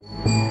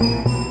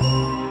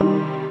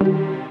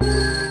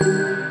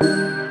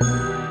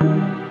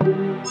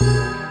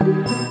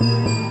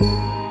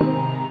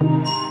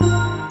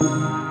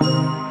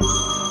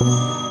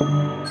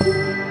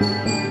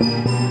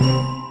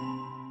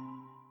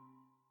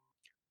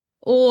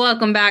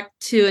Welcome back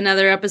to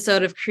another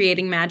episode of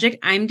Creating Magic.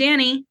 I'm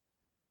Dani.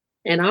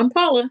 And I'm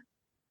Paula.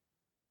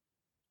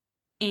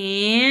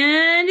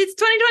 And it's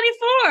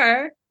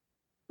 2024.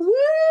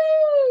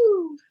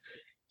 Woo!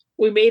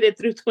 We made it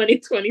through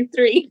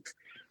 2023.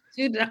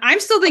 Dude,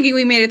 I'm still thinking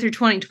we made it through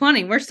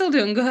 2020. We're still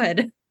doing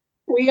good.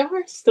 We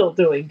are still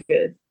doing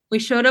good. We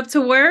showed up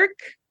to work.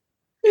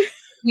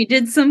 We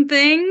did some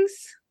things.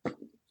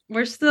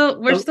 We're still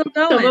going.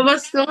 Some of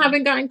us still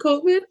haven't gotten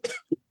COVID.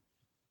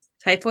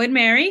 Typhoid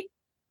Mary.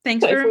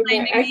 Thanks for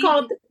reminding me.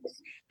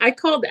 I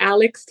called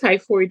Alex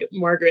Typhoid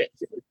Margaret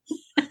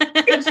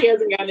because she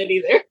hasn't gotten it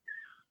either.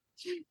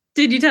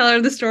 Did you tell her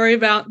the story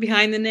about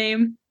behind the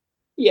name?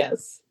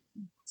 Yes.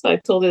 So I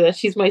told her that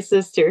she's my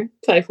sister,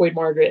 Typhoid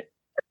Margaret.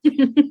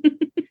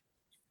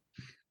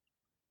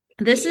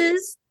 This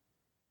is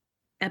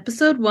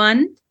episode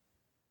 1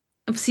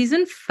 of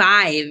season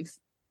 5.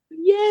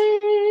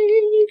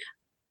 Yay!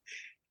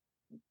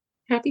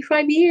 Happy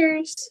 5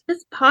 years.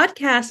 This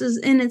podcast is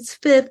in its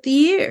 5th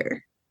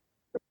year.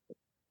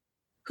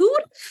 Who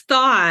would have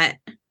thought?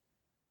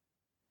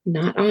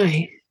 Not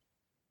I.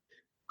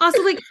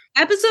 Also,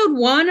 episode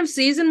 1 of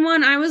season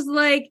 1, I was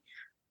like,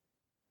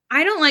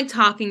 I don't like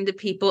talking to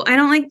people. I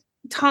don't like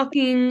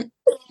talking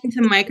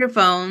into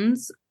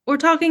microphones or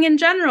talking in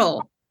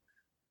general.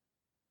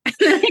 And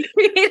then I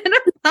created a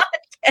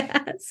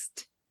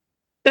podcast.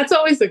 That's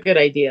always a good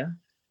idea.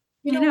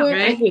 You know what?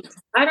 Right?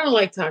 I don't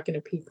like talking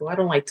to people. I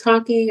don't like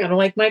talking. I don't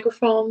like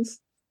microphones.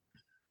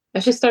 I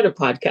should start a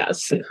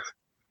podcast.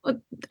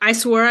 I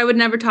swore I would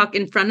never talk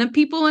in front of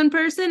people in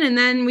person, and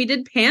then we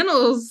did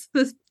panels.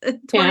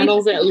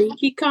 Panels at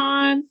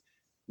LeakyCon.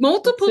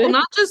 Multiple,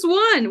 not just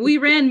one. We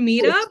ran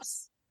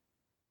meetups.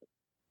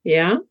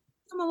 Yeah.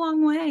 Come a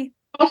long way.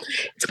 Oh,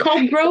 it's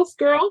called growth,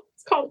 girl.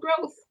 It's called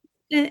growth.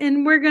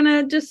 And we're going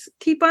to just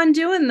keep on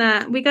doing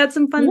that. We got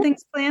some fun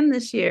things planned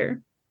this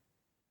year.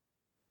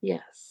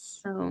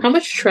 Yes. So, how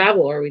much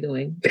travel are we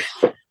doing?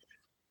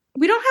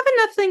 We don't have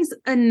enough things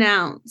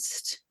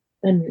announced.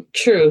 And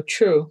true.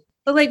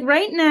 But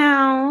right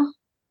now,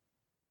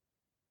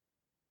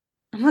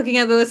 I'm looking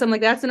at the list. I'm like,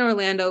 that's in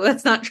Orlando.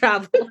 That's not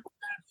travel.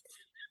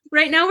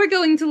 Right now, we're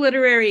going to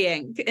Literary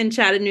Ink in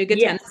Chattanooga,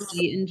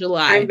 Tennessee in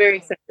July. I'm very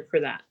excited for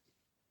that.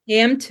 I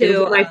am too. It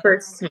was my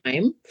first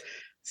time.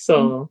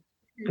 So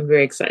I'm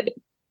very excited.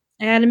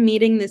 I had a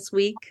meeting this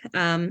week.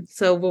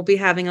 So we'll be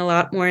having a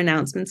lot more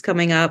announcements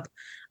coming up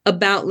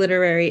about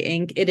Literary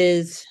Ink. It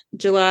is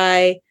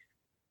July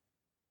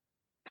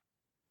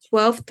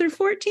 12th through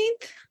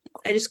 14th.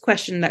 I just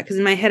questioned that because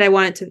in my head I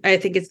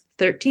think it's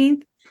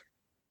 13th.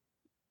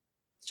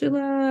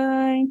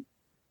 July.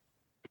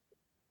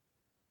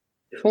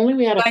 If only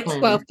we had a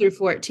plan. 12th through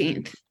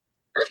 14th.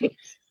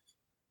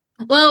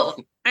 Well,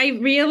 I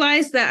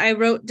realized that I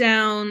wrote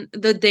down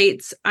the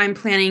dates I'm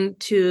planning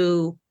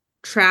to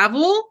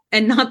travel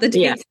and not the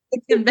dates of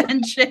the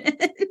convention.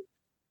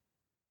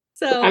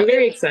 So I'm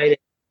very excited.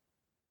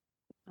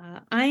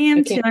 I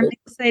am too. I'm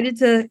excited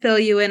to fill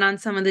you in on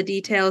some of the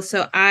details.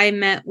 So I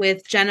met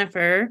with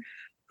Jennifer,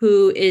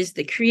 who is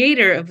the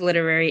creator of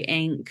Literary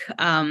Ink,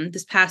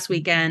 this past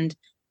weekend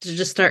to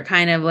just start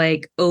kind of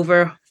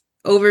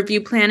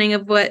overview planning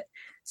of what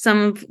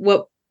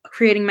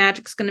Creating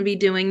Magic's going to be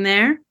doing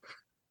there.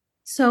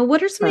 So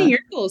what are some of your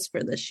goals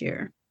for this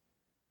year?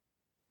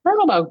 I don't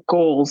know about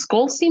goals.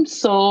 Goals seem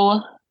so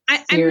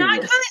I'm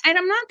not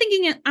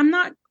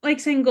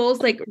saying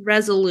goals like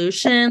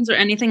resolutions or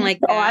anything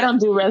like that. Oh, I don't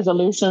do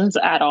resolutions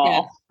at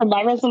all. Yeah.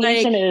 My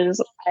resolution is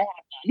I have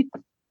none.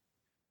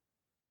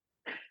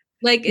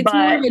 It's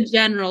more of a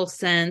general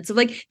sense of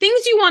things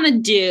you want to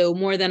do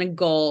more than a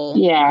goal.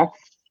 Yeah.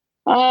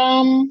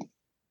 I'd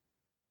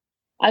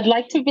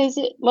like to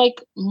visit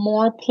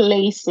more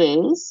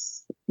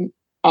places.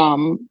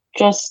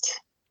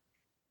 Just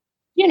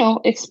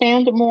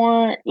expand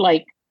more,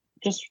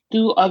 just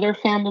do other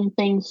fandom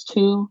things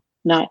too,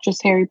 not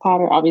just Harry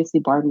Potter. Obviously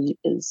Barbie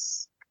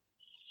is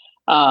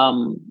I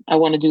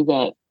want to do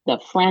the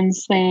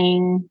Friends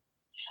thing.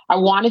 I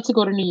wanted to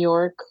go to New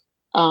York,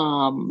 but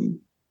I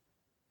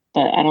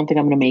don't think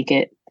I'm gonna make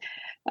it.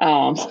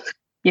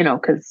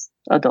 Because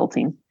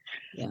adulting.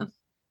 Yeah.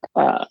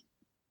 But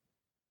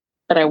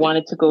I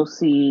wanted to go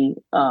see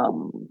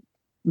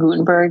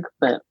Gutenberg,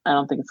 but I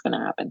don't think it's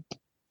gonna happen.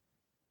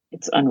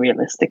 It's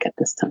unrealistic at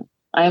this time.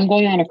 I am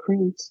going on a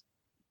cruise.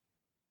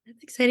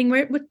 That's exciting.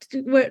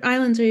 What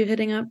islands are you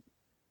hitting up?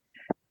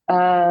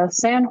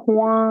 San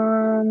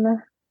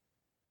Juan,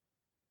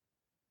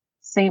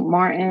 St.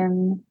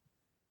 Martin,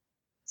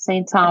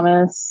 St.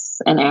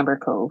 Thomas, and Amber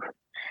Cove,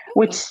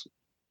 which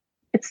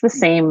it's the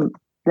same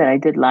that I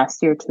did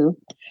last year too.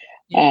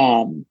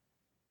 Yeah.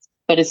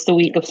 But it's the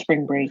week of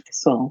spring break,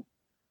 so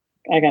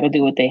I got to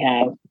do what they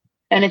have,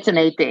 and it's an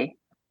 8-day.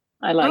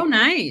 I like. Oh,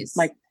 nice.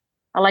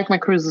 I like my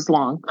cruises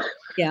long.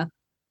 Yeah.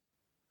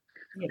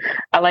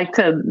 I like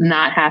to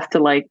not have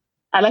to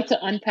I like to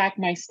unpack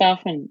my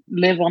stuff and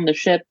live on the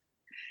ship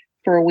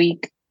for a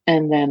week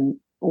and then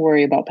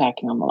worry about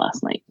packing on the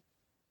last night.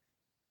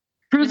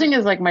 Cruising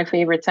is my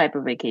favorite type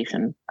of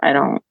vacation.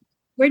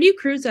 Where do you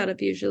cruise out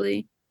of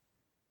usually?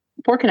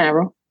 Port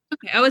Canaveral.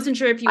 Okay, I wasn't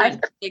sure if you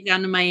went like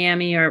down to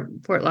Miami or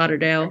Fort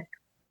Lauderdale.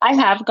 I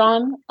have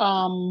gone.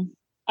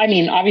 I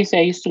mean, obviously,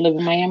 I used to live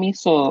in Miami,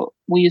 so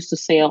we used to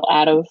sail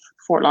out of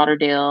Fort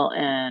Lauderdale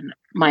and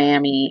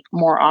Miami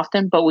more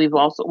often. But we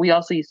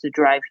also used to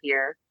drive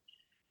here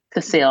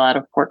to sail out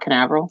of Port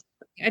Canaveral.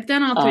 I've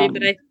done all three,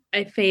 but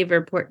I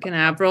favor Port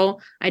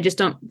Canaveral. I just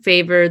don't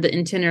favor the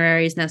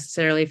itineraries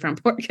necessarily from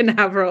Port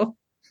Canaveral.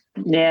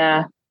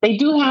 Yeah, they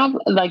do have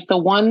like the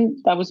one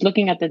that was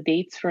looking at the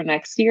dates for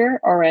next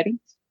year already,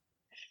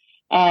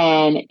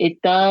 and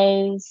it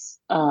does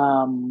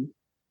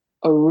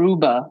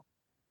Aruba,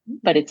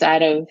 but it's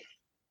out of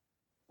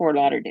Fort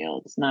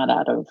Lauderdale. It's not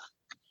out of.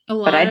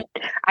 But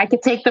I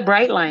could take the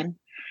Bright Line,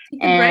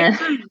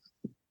 and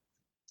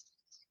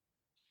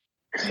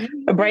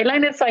the Bright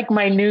Line is like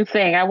my new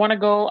thing. I want to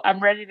go. I'm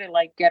ready to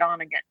like get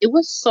on again. It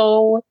was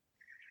so.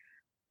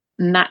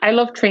 I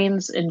love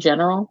trains in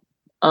general.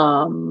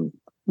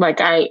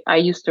 Like I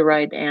used to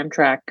ride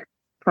Amtrak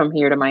from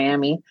here to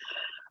Miami.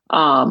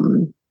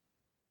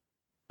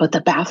 But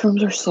the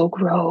bathrooms are so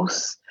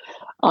gross.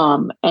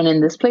 And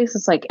in this place,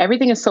 it's like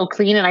everything is so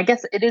clean, and I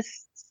guess it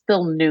is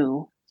still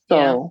new.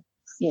 So,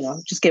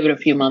 just give it a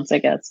few months, I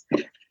guess.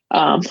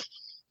 But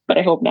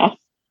I hope not.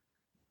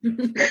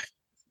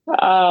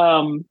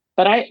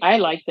 But I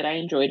liked it. I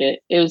enjoyed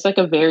it. It was like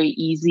a very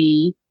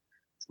easy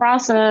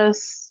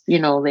process.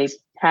 They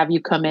have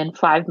you come in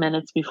 5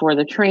 minutes before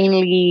the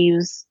train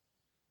leaves.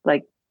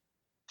 Like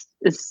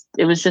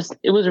it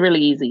was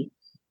really easy.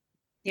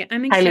 Yeah,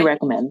 I'm excited. Highly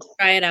recommend.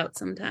 Try it out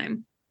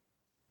sometime.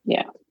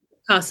 Yeah.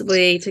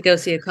 Possibly to go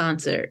see a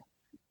concert.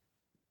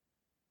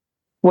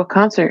 What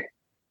concert?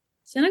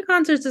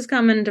 Cineconcerts is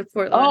coming to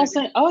Fort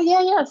Lauderdale.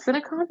 Yeah.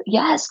 Cineconcert.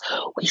 Yes.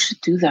 We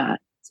should do that.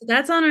 So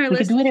that's on our list. We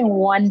could do it in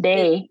one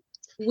day.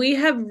 We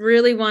have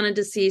really wanted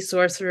to see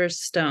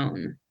Sorcerer's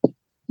Stone.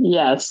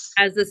 Yes.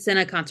 As the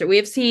Cineconcert. We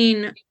have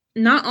seen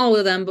not all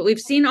of them, but we've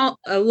seen a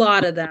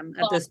lot of them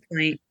at this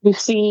point. We've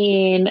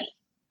seen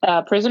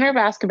Prisoner of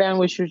Azkaban,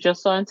 which we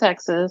just saw in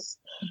Texas.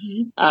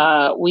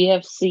 Mm-hmm. We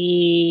have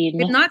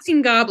not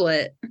seen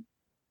Goblet.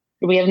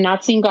 We have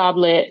not seen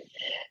Goblet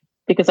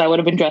because I would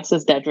have been dressed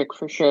as Dedrick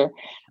for sure.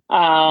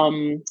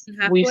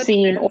 We've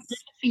seen Order of the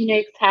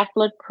Phoenix,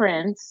 Half-Blood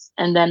Prince,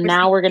 and then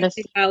now we're going to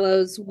see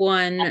Hallows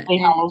 1.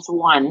 Hallows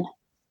 1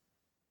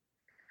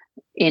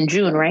 in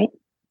June, right?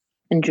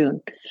 In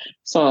June.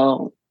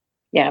 So,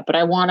 yeah, but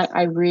I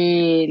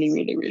really,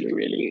 really, really,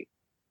 really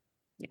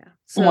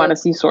want to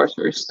see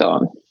Sorcerer's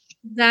Stone.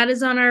 That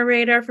is on our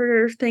radar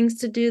for things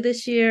to do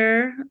this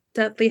year.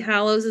 Deathly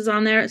Hallows is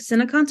on there.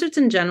 Cineconcerts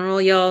in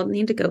general, y'all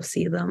need to go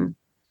see them.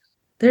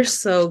 They're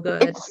so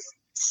good. It's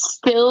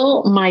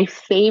still my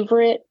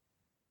favorite,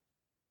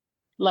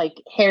 like,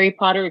 Harry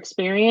Potter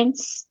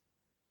experience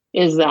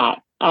is that.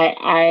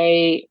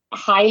 I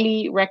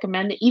highly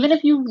recommend it. Even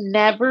if you've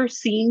never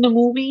seen the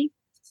movie,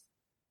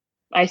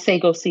 I say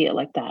go see it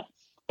like that.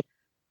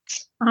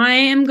 I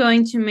am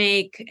going to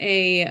make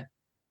a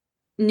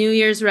New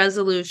Year's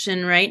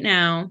resolution right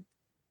now.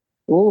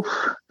 Oof.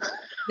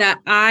 That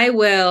I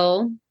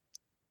will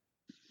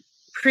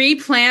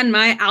pre-plan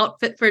my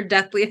outfit for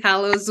Deathly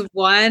Hallows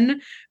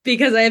 1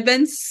 because I've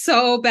been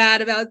so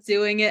bad about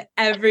doing it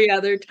every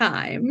other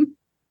time.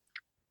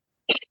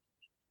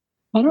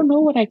 I don't know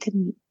what I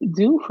can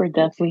do for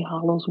Deathly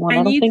Hallows 1.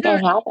 I don't think I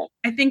have it.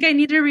 I think I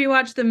need to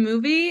rewatch the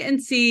movie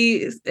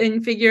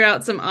and figure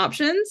out some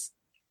options.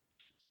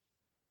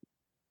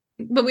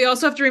 But we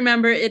also have to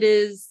remember it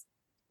is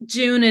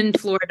June in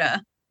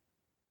Florida.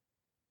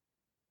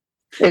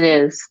 It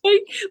is.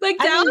 Like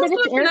Dallas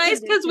was nice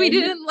because we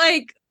didn't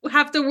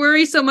have to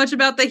worry so much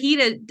about the heat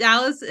at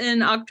Dallas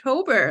in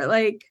October.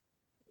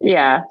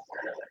 Yeah.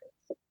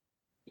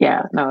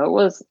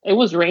 No, it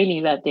was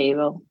rainy that day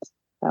though.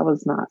 That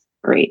was not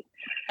great.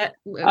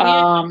 We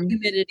had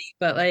humidity,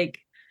 but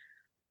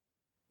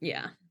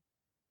yeah.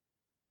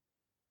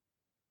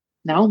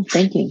 Now I'm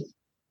thinking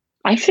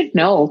I should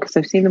know because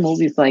I've seen the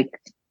movies.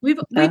 We've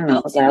both seen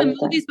the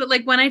movies, but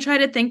when I try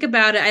to think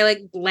about it, I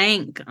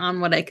blank on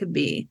what I could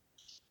be.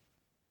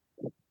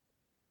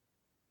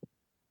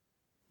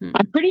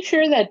 I'm pretty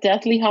sure that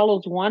Deathly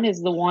Hallows 1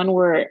 is the one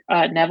where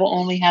Neville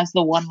only has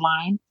the one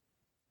line.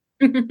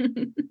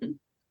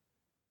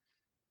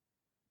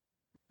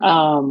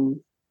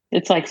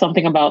 It's like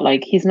something about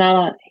he's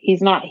not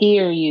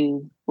here,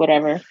 you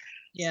whatever.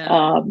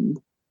 Yeah.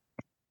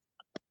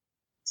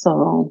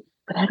 So,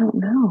 but I don't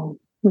know.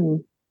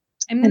 I'm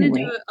gonna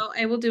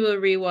I will do a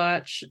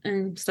rewatch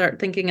and start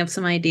thinking of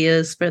some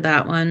ideas for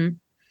that one.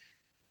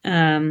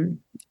 I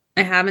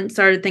haven't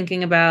started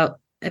thinking about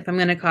if I'm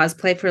gonna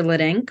cosplay for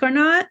Lit Ink or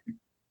not.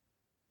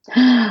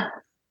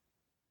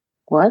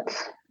 What?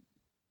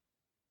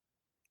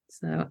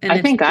 So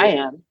I think I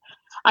am.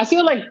 I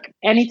feel like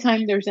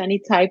anytime there's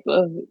any type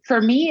of,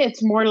 for me,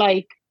 it's more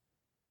like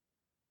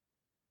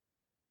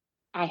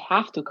I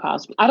have to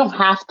cosplay. I don't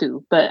have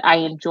to, but I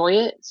enjoy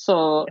it.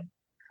 So,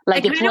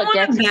 it's what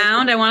gets me.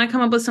 I want to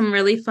come up with some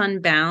really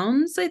fun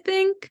bounds. I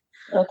think.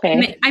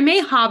 Okay. I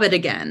may Hobbit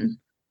again.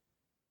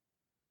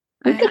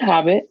 We could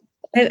Hobbit.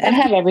 I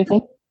have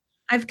everything.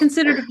 I've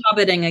considered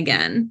hobbiting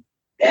again.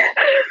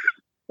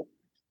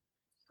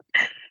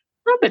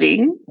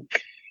 Hobbiting.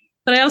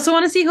 But I also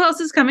want to see who else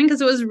is coming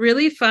because it was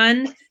really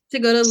fun to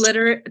go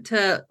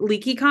to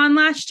LeakyCon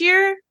last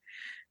year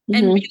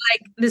and be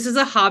like, this is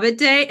a Hobbit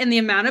day, and the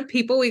amount of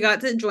people we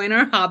got to join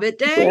our Hobbit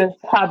day. The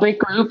Hobbit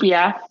group,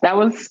 yeah, that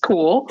was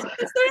cool.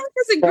 It's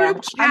like a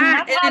group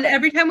chat, and then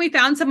every time we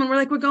found someone, we're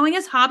like, we're going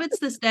as hobbits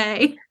this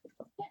day.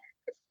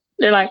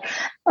 They're like,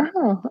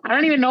 oh, I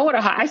don't even know what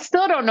I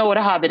still don't know what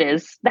a hobbit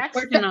is.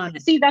 Working on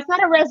it. See, that's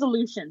not a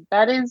resolution.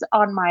 That is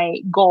on my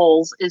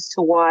goals, is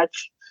to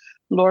watch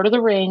Lord of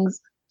the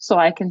Rings so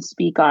I can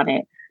speak on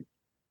it.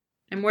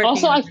 I'm working.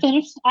 Also, I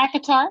finished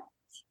Akatar.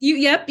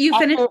 You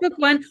finished book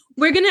 1.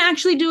 We're gonna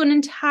actually do an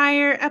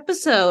entire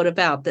episode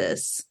about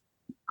this.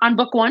 On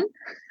book 1?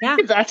 Yeah.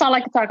 That's all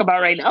I can talk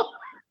about right now.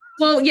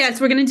 Well, yes,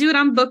 we're going to do it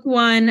on book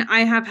 1. I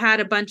have had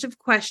a bunch of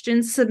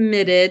questions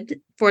submitted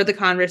for the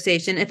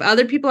conversation. If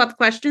other people have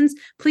questions,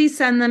 please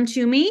send them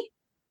to me.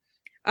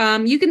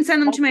 You can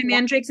send them to my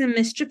Mandrakes and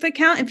Mischief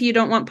account if you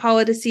don't want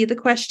Paula to see the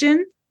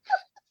question.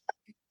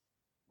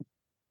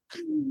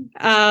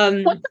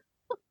 I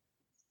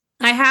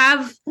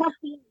have...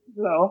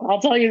 So I'll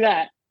tell you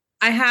that.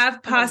 I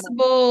have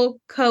possible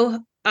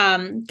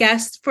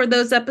guests for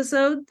that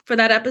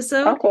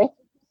episode. Okay.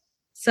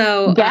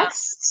 So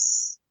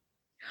guests.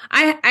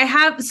 I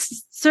have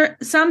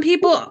some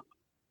people.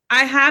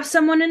 I have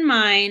someone in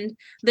mind.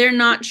 They're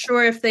not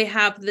sure if they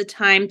have the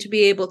time to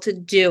be able to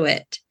do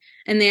it,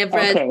 and they have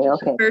read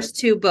the first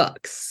 2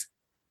 books.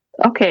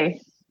 Okay.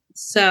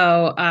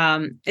 So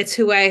it's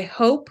who I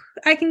hope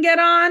I can get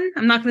on.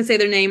 I'm not going to say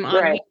their name on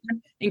here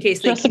in case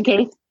just in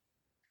case.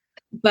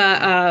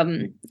 But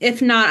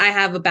if not, I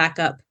have a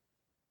backup.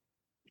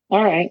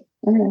 All right.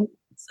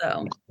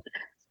 So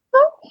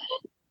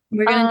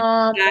we're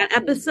gonna do that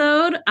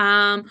episode.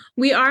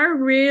 We are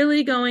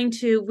going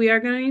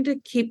to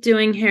keep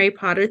doing Harry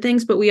Potter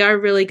things, but we are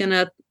really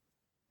gonna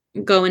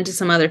go into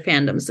some other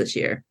fandoms this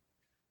year.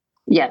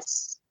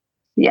 Yes.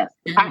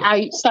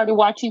 I started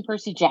watching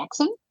Percy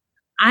Jackson.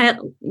 We're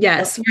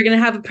gonna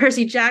have a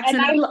Percy Jackson.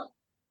 And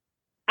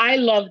I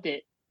loved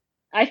it.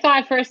 I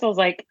thought at first I was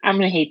like, I'm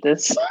gonna hate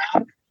this.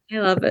 I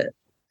love it.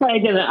 But I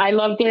didn't. I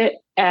loved it,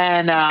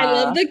 and I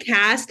love the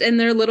cast, and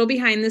their little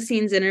behind the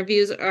scenes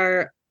interviews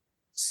are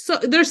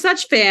they're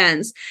such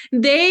fans.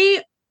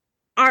 They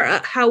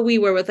are how we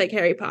were with like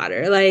Harry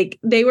Potter. Like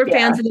they were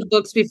fans of the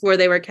books before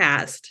they were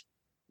cast.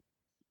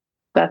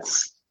 I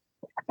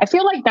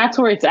feel like that's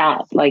where it's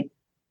at. Like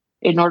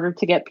in order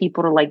to get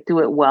people to like do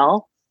it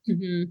well,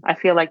 I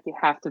feel like you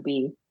have to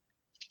be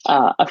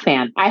a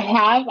fan.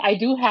 I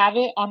do have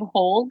it on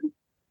hold.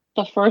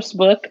 The first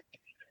book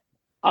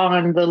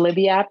on the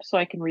Libby app so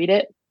I can read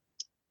it.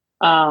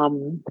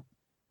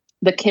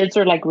 The kids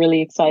are like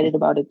really excited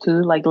about it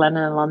too. Like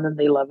Lennon and London,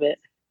 they love it.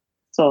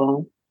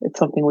 So it's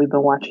something we've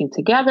been watching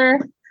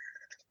together.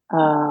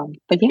 But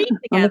yeah,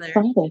 I'm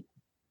excited.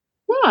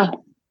 Yeah.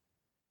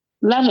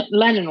 London's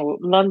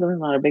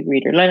not a big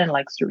reader. Lennon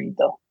likes to read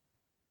though.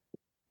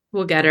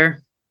 We'll get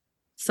her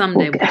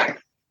someday.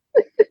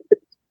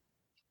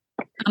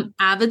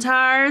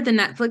 Avatar, the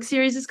Netflix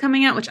series is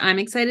coming out, which I'm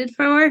excited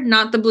for.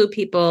 Not the Blue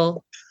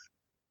People.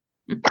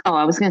 Oh,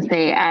 I was going to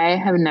say, I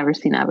have never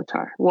seen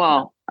Avatar.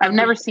 Well, I've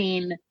never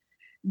seen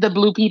the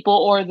Blue People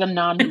or the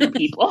non-Blue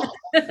People.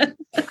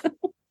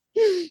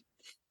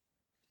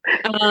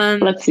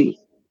 Let's see.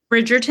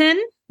 Bridgerton,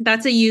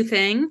 that's a you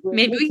thing.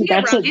 Maybe we can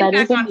get Ryan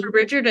back on for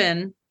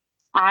Bridgerton.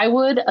 I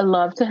would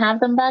love to have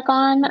them back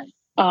on.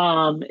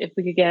 If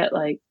we could get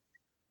like...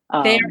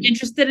 they are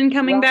interested in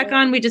coming back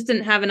on. We just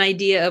didn't have an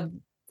idea of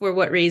for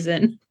what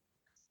reason.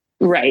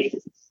 Right.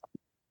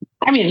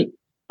 I mean,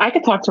 I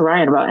could talk to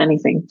Ryan about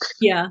anything.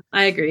 Yeah,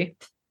 I agree.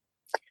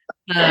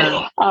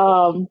 But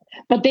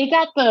they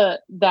got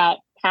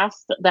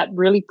that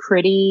really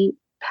pretty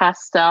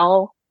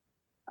pastel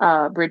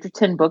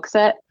Bridgerton book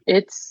set.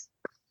 It's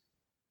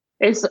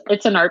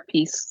an art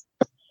piece.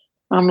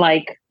 I'm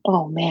like,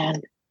 oh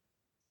man.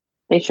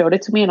 They showed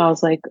it to me and I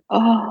was like,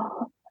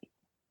 oh.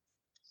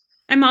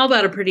 I'm all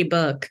about a pretty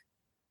book.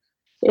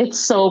 It's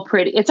so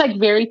pretty. It's like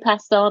very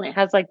pastel and it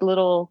has like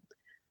little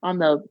on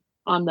the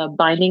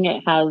binding,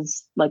 it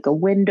has like a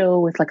window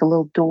with like a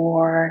little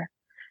door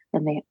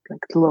and they like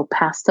a little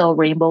pastel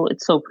rainbow.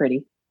 It's so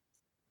pretty.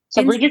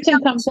 So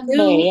Bridgerton comes in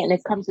May and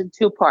it comes in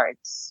 2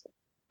 parts.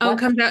 Oh, it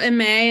comes out in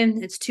May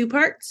and it's 2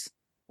 parts?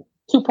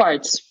 2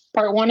 parts.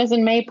 Part 1 is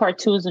in May, part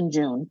 2 is in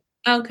June.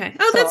 Okay.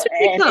 Oh, that's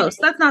pretty close.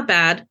 That's not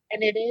bad.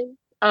 And it is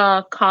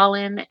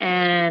Colin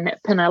and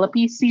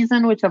Penelope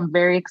season, which I'm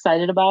very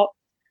excited about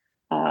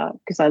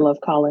because I love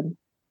Colin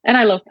and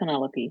I love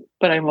Penelope,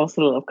 but I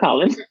mostly love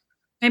Colin.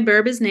 My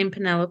burb is named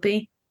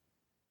Penelope.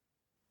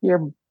 Your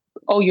burb.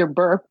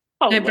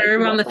 Oh, my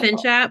burb on the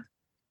Finch app.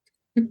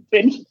 I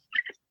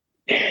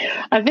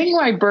think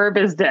my burb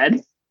is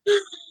dead.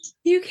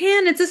 You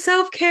can. It's a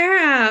self-care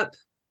app.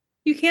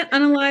 You can't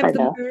unalive the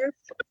burb.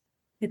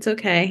 It's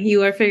okay.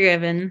 You are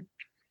forgiven.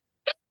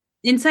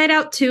 Inside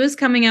Out 2 is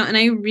coming out, and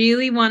I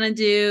really want to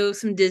do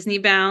some Disney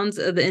bounds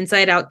of the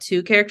Inside Out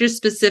 2 characters.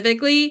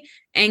 Specifically,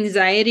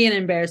 anxiety and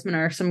embarrassment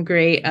are some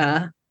great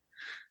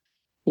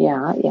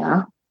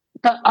Yeah.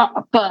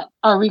 But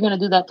are we gonna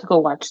do that to go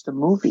watch the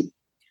movie?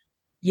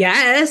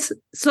 Yes,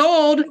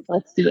 sold.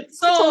 Let's do it.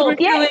 Sold. We're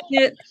doing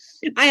it.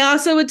 I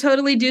also would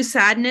totally do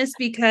Sadness,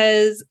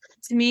 because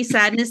to me,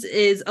 Sadness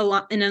is a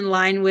lot in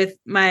line with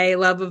my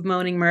love of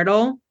Moaning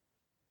Myrtle.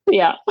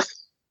 Yeah.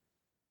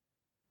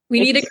 We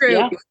need a group.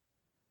 Yeah.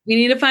 We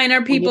need to find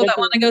our people that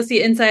want to go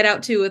see Inside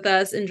Out 2 with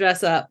us and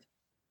dress up.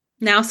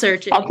 Now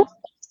searching.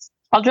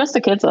 I'll dress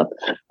the kids up.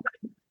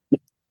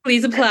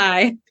 Please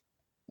apply.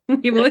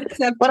 We will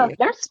accept you.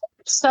 There's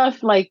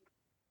stuff like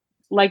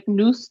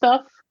new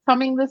stuff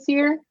coming this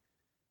year.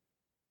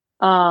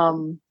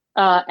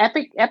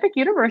 Epic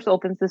Universe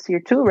opens this year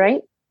too,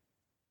 right?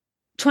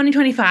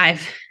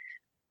 2025.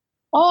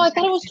 Oh, I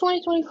thought it was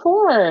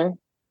 2024.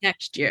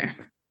 Next year.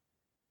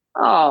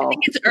 Oh, I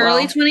think it's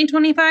early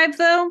 2025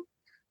 though.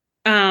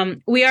 I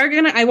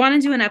want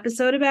to do an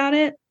episode about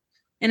it,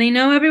 and I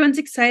know everyone's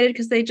excited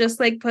because they just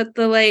put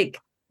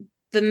the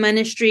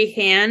ministry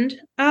hand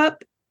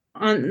up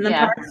on the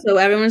park, so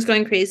everyone's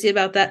going crazy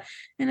about that,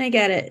 and I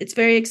get it. It's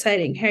very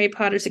exciting. Harry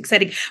Potter's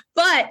exciting,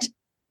 but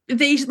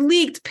they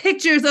leaked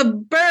pictures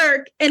of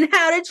Burke and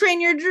How to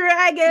Train Your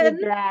Dragon.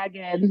 The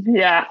dragon,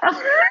 yeah.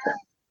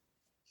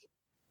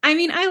 I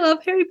mean, I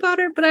love Harry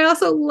Potter, but I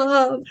also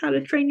love How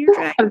to Train Your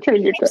Dragon. I'm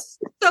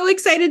so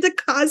excited to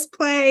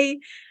cosplay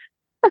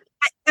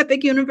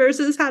Epic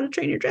Universe's How to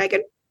Train Your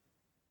Dragon.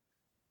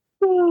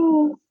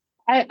 Oh,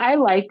 I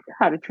like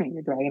How to Train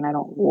Your Dragon. I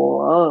don't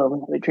love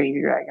How to Train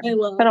Your Dragon,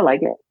 but I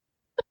like it.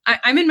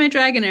 I'm in my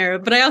dragon era,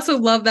 but I also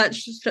love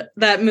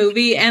that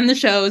movie and the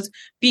shows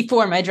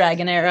before my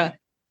dragon era.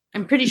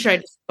 I'm pretty sure I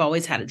just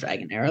always had a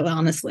dragon era,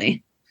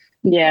 honestly.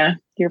 Yeah,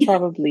 you're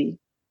probably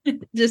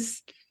it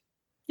just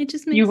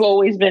makes You've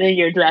always been in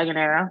your dragon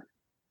era.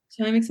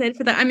 So I'm excited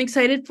for that. I'm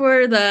excited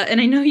for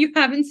and I know you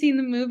haven't seen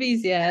the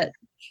movies yet,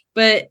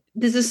 but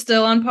this is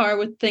still on par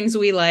with things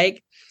we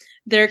like.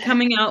 They're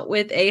coming out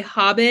with a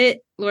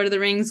Hobbit, Lord of the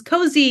Rings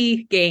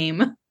cozy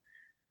game.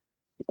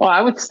 Well,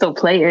 I would still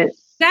play it.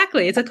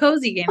 Exactly. It's a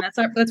cozy game.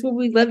 That's what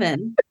we live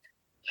in.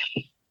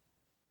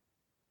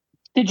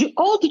 Did you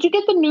get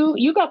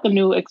you got the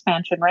new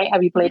expansion, right?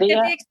 Have you played it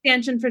yet? The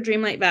expansion for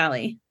Dreamlight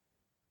Valley.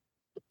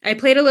 I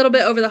played a little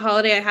bit over the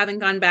holiday. I haven't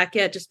gone back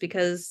yet just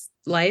because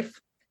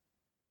life.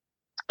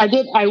 I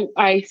did.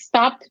 I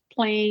stopped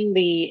playing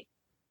the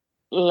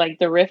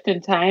Rift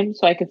in Time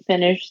so I could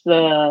finish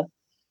the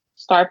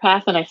Star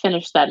Path, and I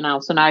finished that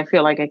now. So now I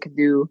feel like I could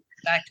do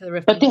back to the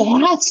Rift. But they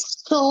have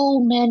so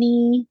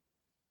many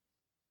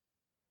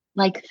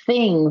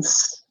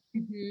things.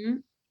 Mm-hmm.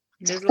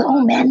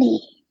 So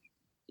many.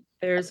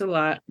 There's a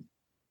lot.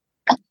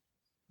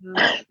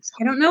 I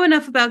don't know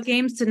enough about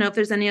games to know if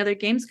there's any other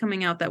games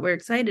coming out that we're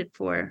excited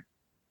for.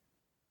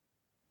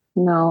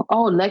 No.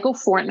 Oh, Lego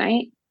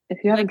Fortnite.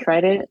 If you haven't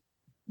tried it.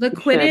 The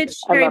Quidditch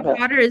Harry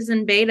Potter is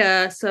in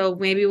beta, so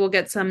maybe we'll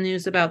get some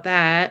news about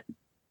that.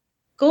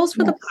 Goals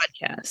for the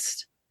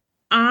podcast.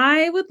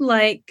 I would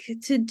like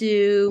to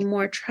do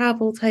more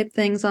travel type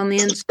things on the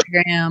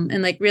Instagram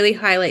and really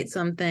highlight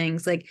some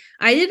things. I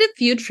did a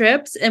few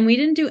trips and we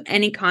didn't do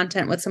any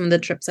content with some of the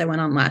trips I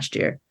went on last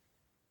year.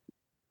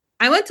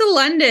 I went to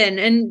London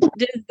and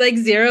did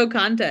zero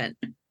content.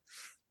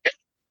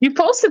 You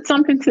posted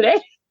something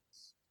today.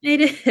 I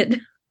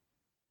did.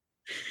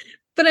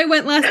 But I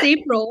went last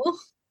April.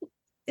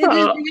 It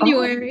is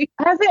January.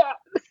 Has it?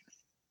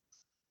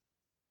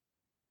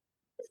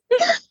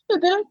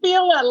 It didn't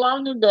feel that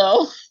long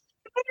ago.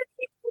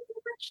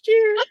 Last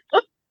year.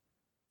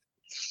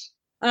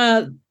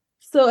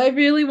 So I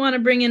really want to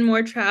bring in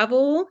more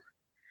travel,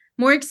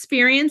 more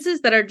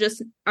experiences that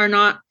are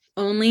not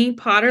only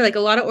Potter, a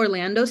lot of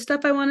Orlando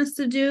stuff I want us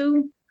to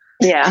do.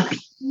 Yeah.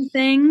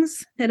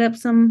 Things. Hit up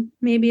some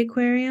maybe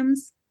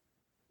aquariums.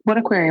 What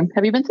aquarium?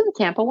 Have you been to the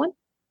Tampa one?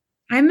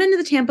 I've been to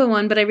the Tampa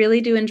one, but I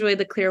really do enjoy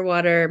the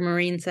Clearwater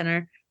Marine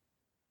Center.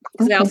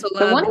 Okay. I also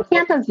love the one in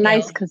Tampa is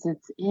nice because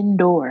it's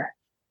indoor.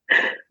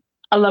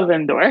 I love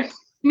indoor. I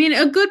mean,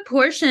 a good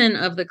portion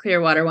of the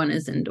Clearwater one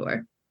is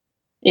indoor.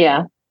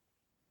 Yeah.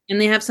 And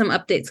they have some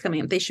updates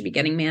coming up. They should be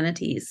getting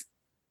manatees.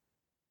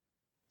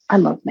 I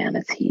love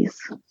manatees.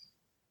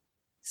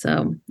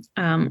 So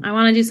I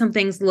want to do some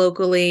things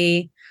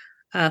locally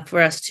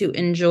for us to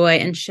enjoy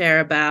and share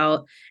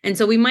about. And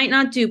so we might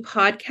not do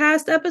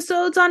podcast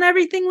episodes on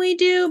everything we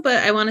do, but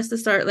I want us to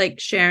start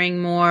sharing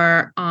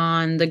more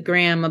on the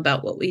gram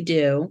about what we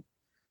do.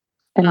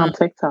 And on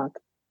TikTok.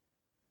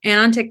 And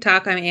on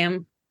TikTok, I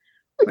am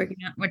working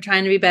on. We're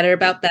trying to be better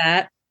about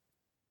that.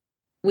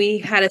 We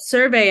had a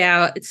survey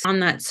out. It's on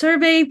that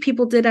survey.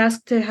 People did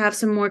ask to have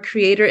some more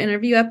creator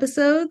interview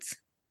episodes.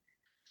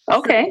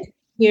 Okay. So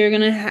we're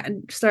going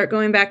to start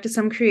going back to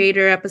some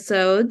creator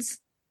episodes.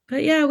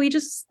 But yeah, we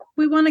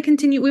want to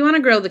continue. We want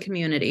to grow the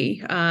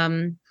community.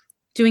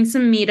 doing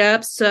some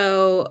meetups.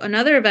 So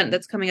another event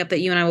that's coming up that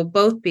you and I will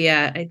both be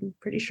at, I'm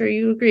pretty sure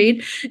you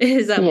agreed,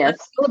 is a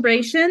Yes.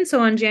 celebration. So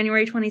on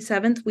January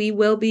 27th, we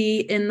will be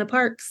in the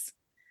parks.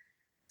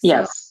 So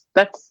Yes.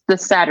 That's the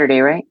Saturday,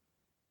 right?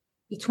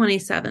 the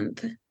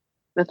 27th.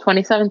 The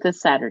 27th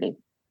is Saturday.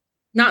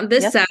 Not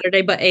this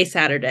Saturday, but a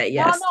Saturday.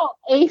 Yes. No,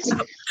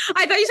 no.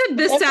 I thought you said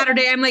this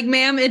Saturday. I'm like,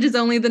 ma'am, it is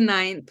only the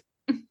 9th.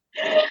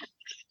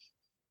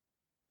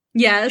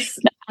 Yes.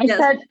 I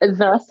said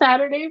the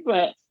Saturday,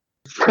 but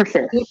for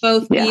sure. We'll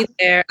both be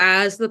there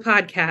as the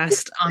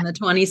podcast on the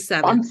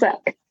 27th. On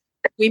set.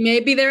 We may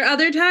be there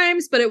other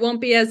times, but it won't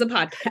be as a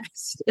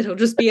podcast. It'll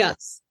just be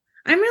us.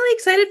 I'm really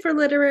excited for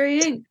Literary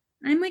Inc.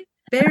 I'm like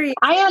very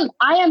excited.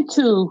 I am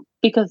too,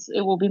 because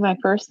it will be my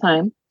first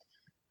time.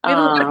 We have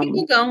a lot of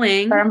people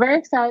going. But I'm very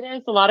excited.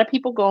 There's a lot of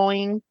people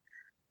going.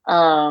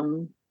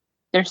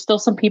 There's still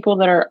some people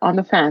that are on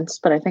the fence,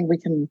 but I think we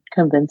can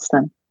convince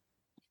them.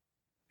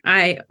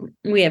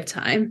 We have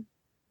time.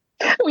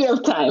 We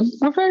have time.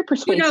 We're very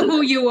persuasive. You know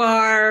who you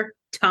are,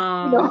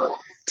 Tom. No,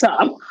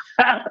 Tom.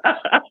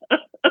 I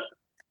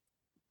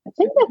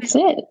think that's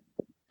it.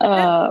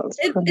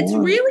 It's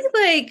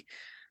really like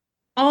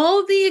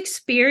all the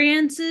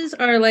experiences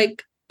are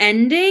like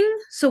ending,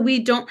 so we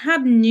don't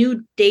have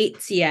new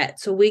dates yet,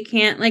 so we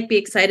can't like be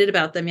excited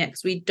about them yet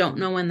because we don't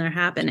know when they're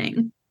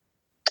happening.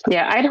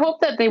 Yeah, I'd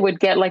hope that they would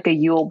get like a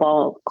Yule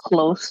Ball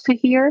close to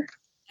here.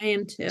 I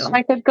am too. So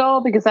I could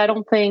go, because I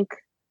don't think,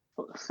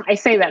 I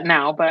say that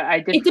now, but I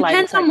did. It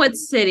depends on what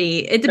city.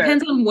 It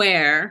depends on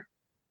where.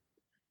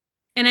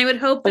 And I would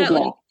hope that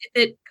like,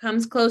 if it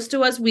comes close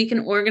to us, we can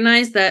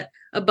organize that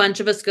a bunch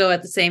of us go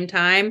at the same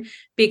time,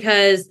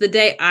 because the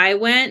day I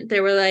went,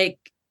 there were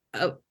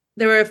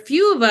a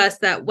few of us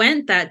that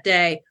went that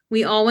day.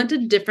 We all went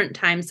to different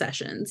time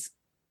sessions.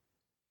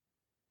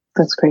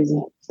 That's crazy.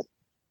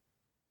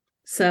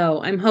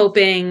 So I'm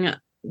hoping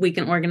we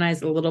can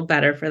organize a little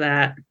better for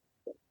that.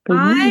 Mm-hmm.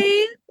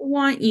 I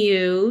want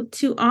you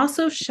to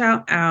also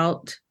shout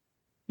out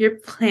your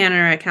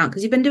planner account,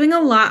 because you've been doing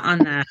a lot on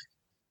that.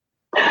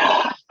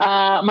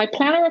 My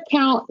planner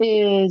account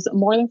is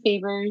More Than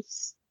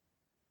Favors.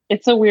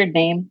 It's a weird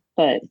name,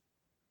 but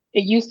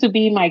it used to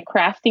be my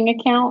crafting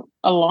account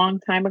a long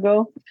time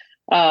ago.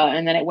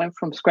 And then it went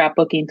from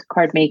scrapbooking to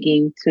card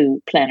making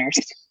to planners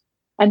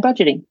and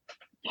budgeting.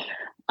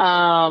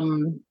 I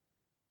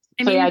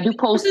do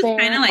post there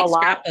kind of like a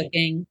lot.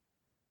 Scrapbooking.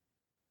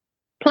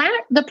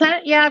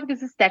 Yeah,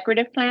 because it's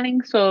decorative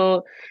planning.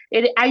 So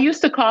I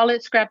used to call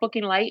it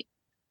scrapbooking light.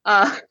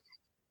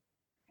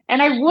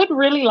 And I would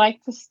really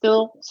like to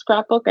still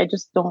scrapbook. I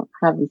just don't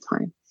have the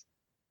time.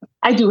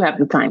 I do have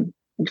the time.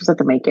 I just have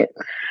to make it.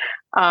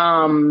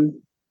 So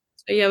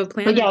you have a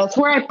plan? But yeah, that's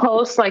where I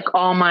post like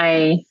all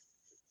my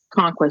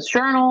conquest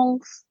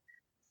journals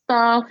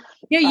stuff.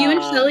 Yeah, you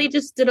and Shelly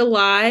just did a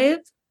live.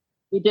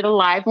 We did a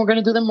live. We're going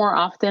to do them more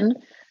often.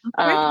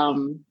 Okay.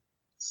 And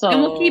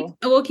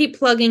we'll keep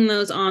plugging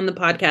those on the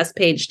podcast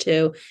page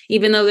too.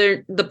 Even though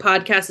the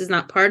podcast is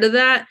not part of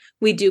that,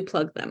 we do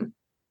plug them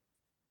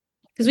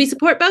because we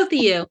support both of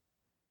you.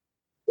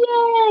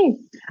 Yay!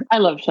 I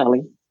love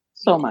Shelly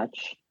so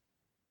much.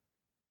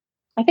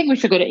 I think we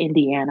should go to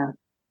Indiana.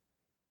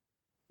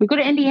 We go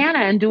to Indiana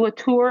and do a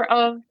tour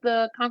of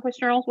the Conquest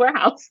Journals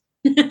warehouse.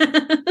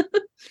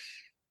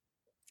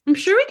 I'm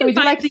sure we can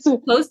find things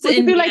close to Indiana. We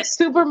could do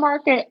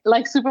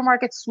like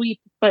supermarket sweep,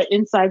 but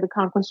inside the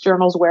Conquest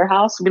Journals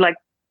warehouse. We'd be like,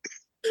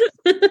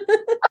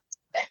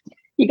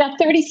 you got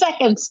 30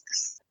 seconds.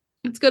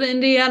 Let's go to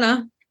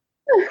Indiana.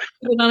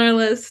 Put it on our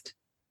list.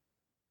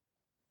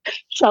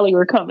 Shelly,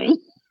 we're coming.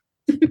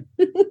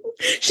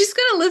 She's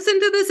gonna listen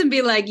to this and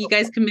be like, you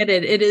guys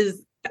committed. It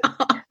is.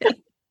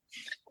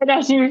 And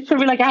now she'll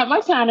be like, I have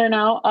my planner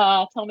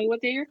now. Tell me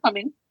what day you're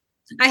coming.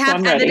 I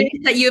have evidence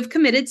that you have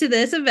committed to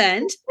this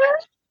event.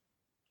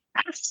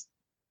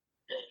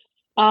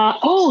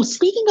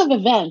 Speaking of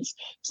events,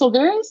 so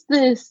there is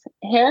this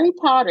Harry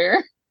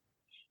Potter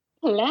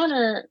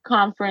planner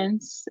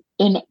conference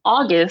in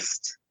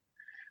August.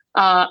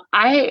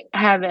 I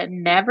have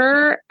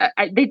never.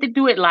 They did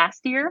do it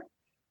last year,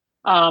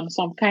 so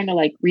I'm kind of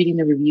like reading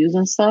the reviews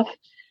and stuff.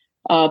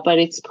 But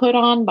it's put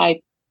on by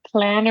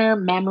Planner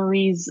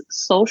Memories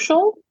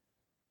Social.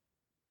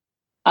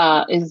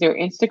 Is their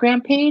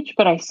Instagram page,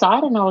 but I saw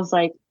it and I was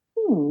like,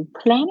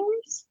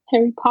 planners,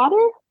 Harry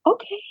Potter,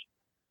 okay.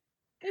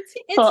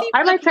 So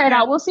I might try it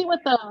out. We'll see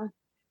what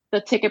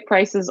the ticket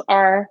prices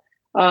are.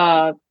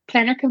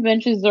 Planner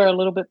conventions are a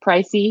little bit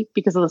pricey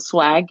because of the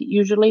swag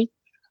usually.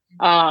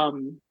 I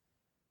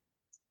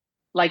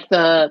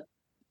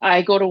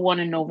go to one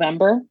in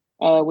November,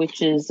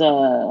 which is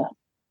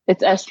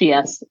it's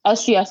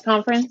SGS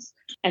conference.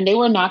 And they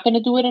were not going to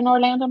do it in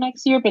Orlando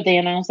next year, but they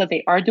announced that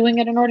they are doing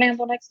it in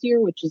Orlando next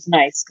year, which is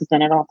nice because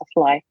then I don't have to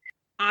fly.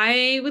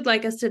 I would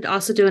like us to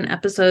also do an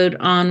episode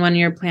on one of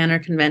your planner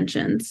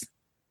conventions.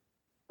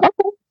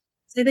 Okay.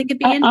 So I think it'd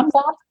be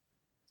interesting.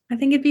 I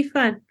think it'd be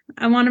fun.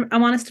 I want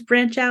us to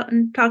branch out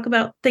and talk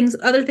about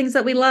other things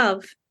that we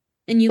love.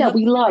 And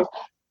we love.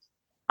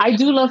 I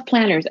do love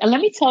planners. And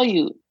let me tell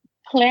you,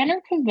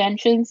 planner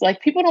conventions, like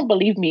people don't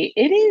believe me.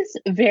 It is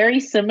very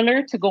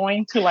similar to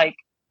going to like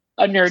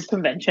a nerd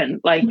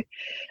convention, like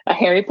a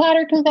Harry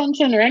Potter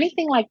convention or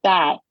anything like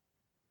that.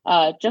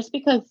 Just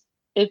because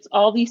it's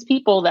all these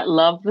people that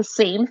love the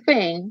same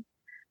thing.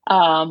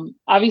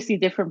 Obviously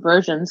different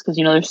versions, because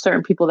there's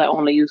certain people that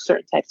only use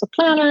certain types of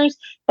planners,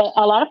 but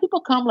a lot of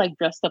people come like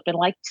dressed up in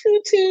like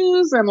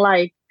tutus and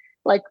like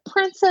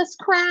princess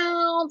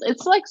crowns.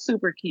 It's like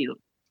super cute.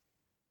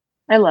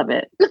 I love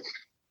it.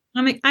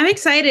 I'm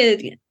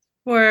excited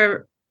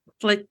for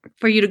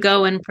you to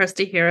go and for us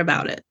to hear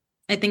about it.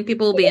 I think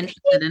people will be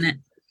interested in it.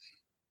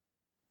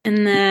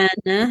 And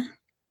then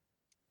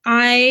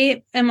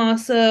I am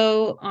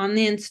also on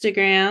the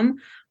Instagram.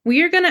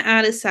 We are going to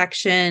add a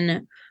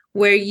section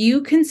where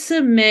you can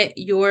submit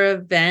your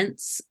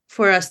events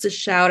for us to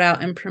shout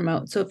out and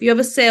promote. So if you have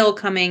a sale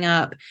coming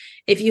up,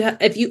 if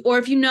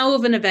you know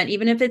of an event,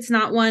 even if it's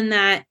not one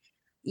that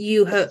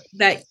you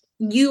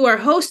are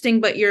hosting,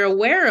 but you're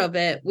aware of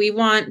it, we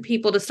want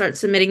people to start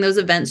submitting those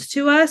events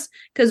to us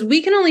because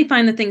we can only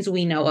find the things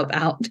we know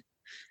about.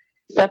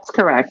 That's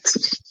correct.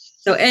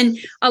 So, and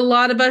a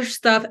lot of our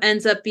stuff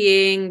ends up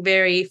being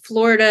very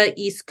Florida,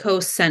 East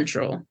Coast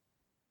central.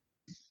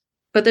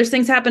 But there's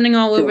things happening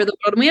all over the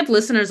world. And we have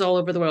listeners all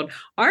over the world.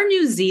 Our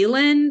New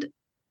Zealand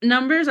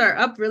numbers are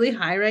up really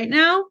high right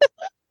now.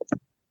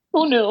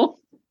 Who knew?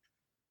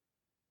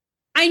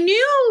 I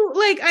knew,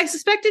 I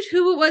suspected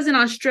who it was in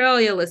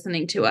Australia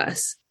listening to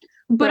us.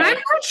 But right. I'm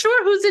not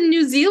sure who's in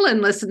New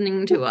Zealand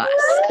listening to us.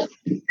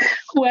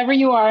 Whoever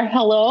you are,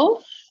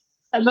 hello.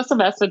 Send us a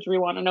message. We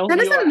want to know.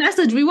 Send us a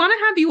message. We want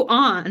to have you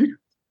on.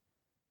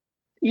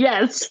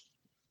 Yes.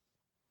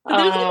 But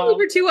there's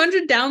over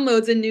 200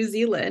 downloads in New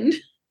Zealand.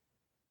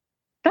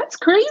 That's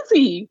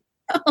crazy.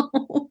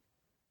 Oh.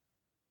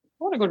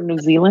 I want to go to New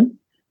Zealand.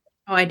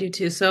 Oh, I do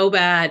too. So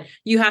bad.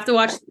 You have to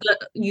watch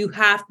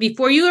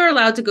before you are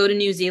allowed to go to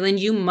New Zealand,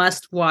 you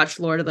must watch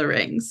Lord of the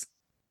Rings.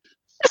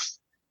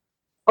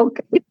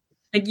 Okay.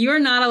 You're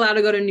not allowed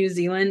to go to New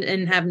Zealand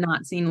and have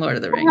not seen Lord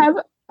of the Rings. I have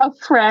a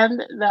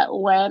friend that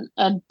went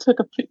and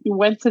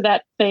went to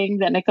that thing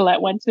that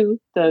Nicolette went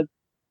to, the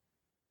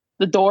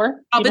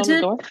door. Hobbiton? The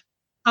door?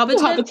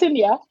 Hobbiton,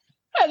 yeah.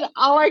 And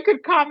all I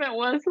could comment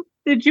was,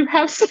 did you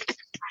have some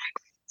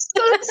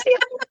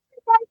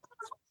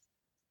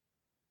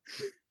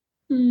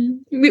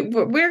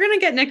We're going to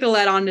get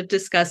Nicolette on to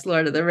discuss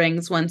Lord of the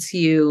Rings once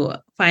you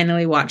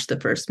finally watch the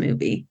first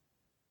movie.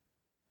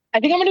 I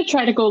think I'm going to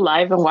try to go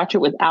live and watch it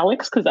with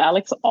Alex, because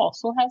Alex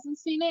also hasn't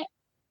seen it.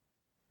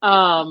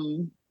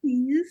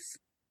 Yes.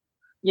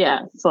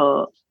 Yeah,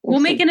 so we'll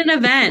make it an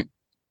event.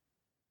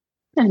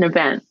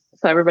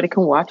 So everybody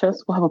can watch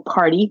us. We'll have a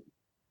party.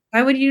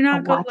 Why would you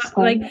not go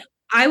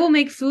I will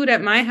make food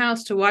at my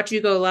house to watch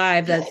you go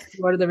live that's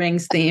Lord of the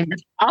Rings themed.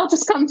 I'll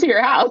just come to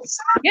your house.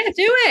 Yeah,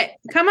 do it.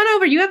 Come on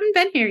over. You haven't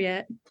been here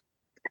yet.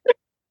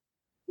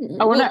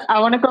 I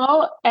wanna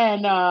go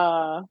and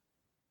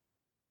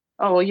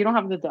you don't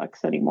have the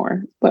ducks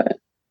anymore, but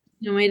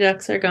no, my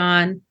ducks are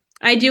gone.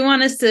 I do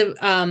want us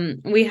to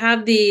we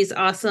have these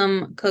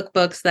awesome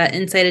cookbooks that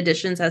Insight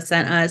Editions has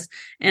sent us,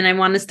 and I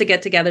want us to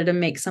get together to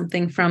make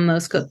something from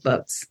those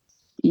cookbooks.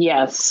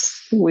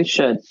 Yes, we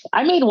should.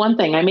 I made one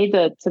thing. I made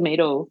the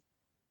tomato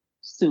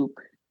soup.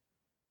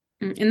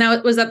 And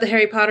was that the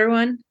Harry Potter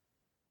one?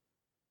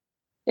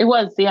 It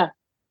was, yeah.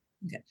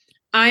 Okay.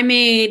 I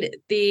made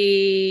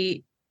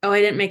I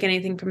didn't make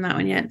anything from that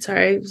one yet.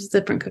 Sorry, it was a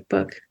different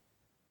cookbook.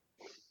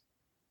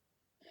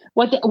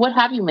 What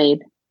have you made?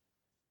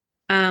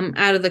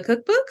 Out of the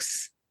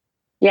cookbooks?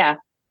 Yeah.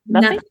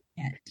 Nothing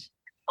yet.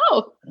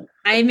 Oh.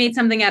 I made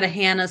something out of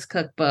Hannah's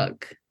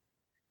cookbook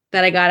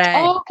that I got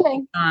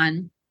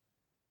on.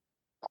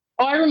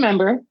 Oh, I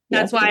remember.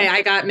 That's why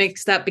I got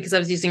mixed up, because I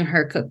was using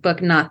her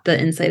cookbook, not the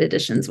Insight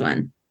Editions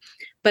one.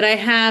 But I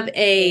have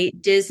a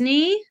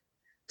Disney,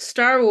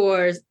 Star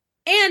Wars,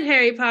 and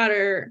Harry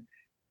Potter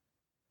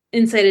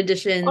Insight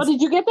Editions. Oh, did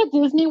you get the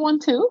Disney one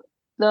too?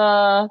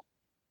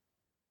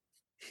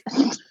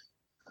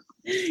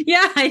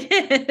 Yeah, I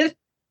did.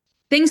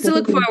 Things to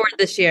look forward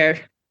this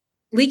year.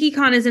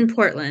 LeakyCon is in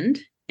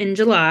Portland in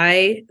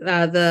July,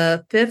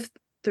 the 5th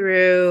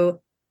through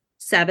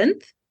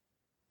 7th.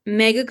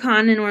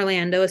 MegaCon in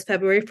Orlando is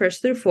February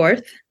 1st through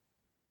 4th.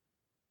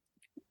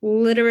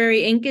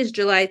 Literary Inc. is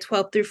July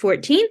 12th through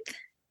 14th.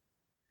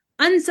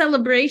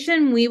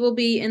 Uncelebration, we will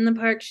be in the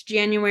parks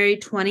January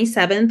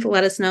 27th.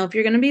 Let us know if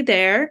you're going to be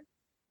there.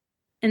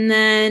 And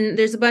then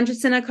there's a bunch of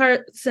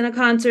Cine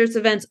concerts,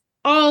 events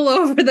all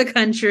over the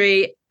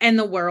country and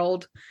the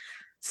world.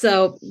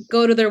 So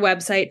go to their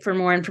website for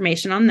more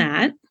information on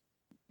that.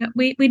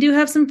 We do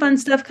have some fun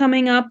stuff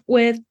coming up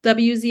with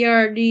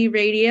WZRD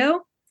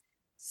Radio.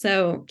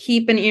 So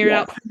keep an ear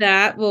out for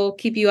that. We'll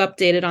keep you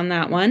updated on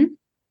that one.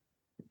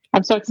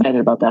 I'm so excited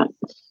about that.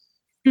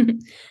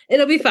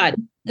 It'll be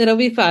fun.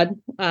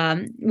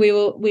 We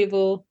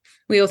will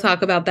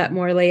talk about that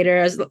more later,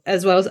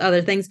 as well as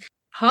other things.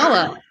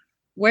 Paula,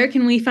 where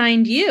can we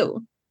find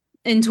you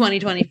in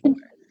 2024?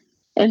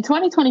 In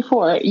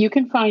 2024, you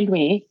can find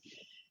me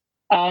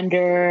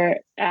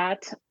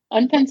at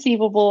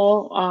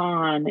Unconceivable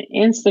on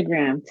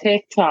Instagram,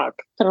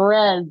 TikTok,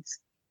 Threads,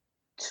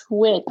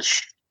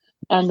 Twitch,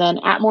 and then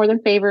at More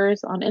Than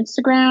Favors on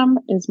Instagram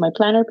is my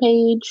planner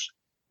page,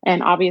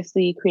 and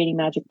obviously Creating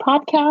Magic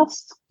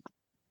Podcast.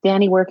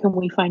 Dani, where can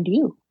we find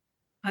you?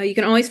 You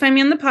can always find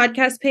me on the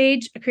podcast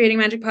page. Creating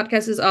Magic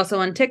Podcast is also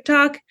on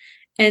TikTok.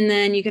 And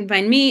then you can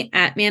find me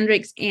at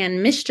Mandrakes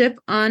and Mischief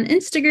on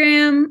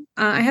Instagram.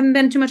 I haven't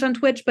been too much on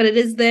Twitch, but it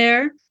is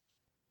there.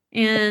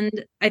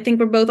 And I think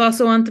we're both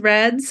also on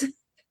Threads.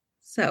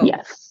 So,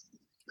 yes.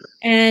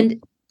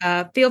 And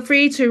feel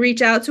free to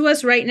reach out to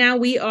us. Right now,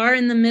 we are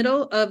in the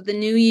middle of the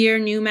New Year,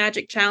 New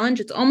Magic Challenge.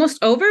 It's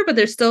almost over, but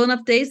there's still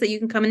enough days that you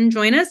can come in and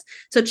join us.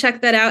 So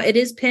check that out. It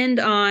is pinned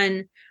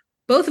on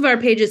both of our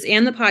pages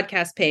and the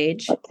podcast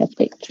page.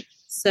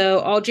 So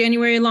all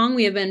January long,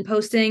 we have been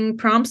posting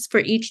prompts for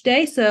each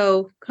day.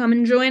 So come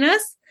and join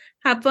us.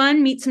 Have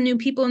fun. Meet some new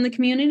people in the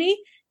community.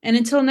 And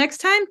until next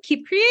time,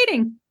 keep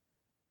creating.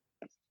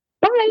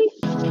 Bye.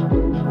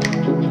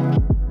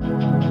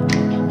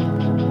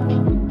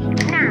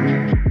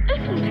 Now,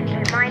 if you two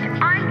don't mind,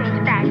 I'm going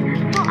to bed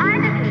before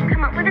either of you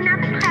come up with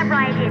another clever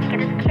idea to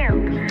get us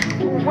killed.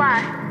 Or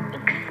worse,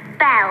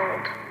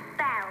 expelled.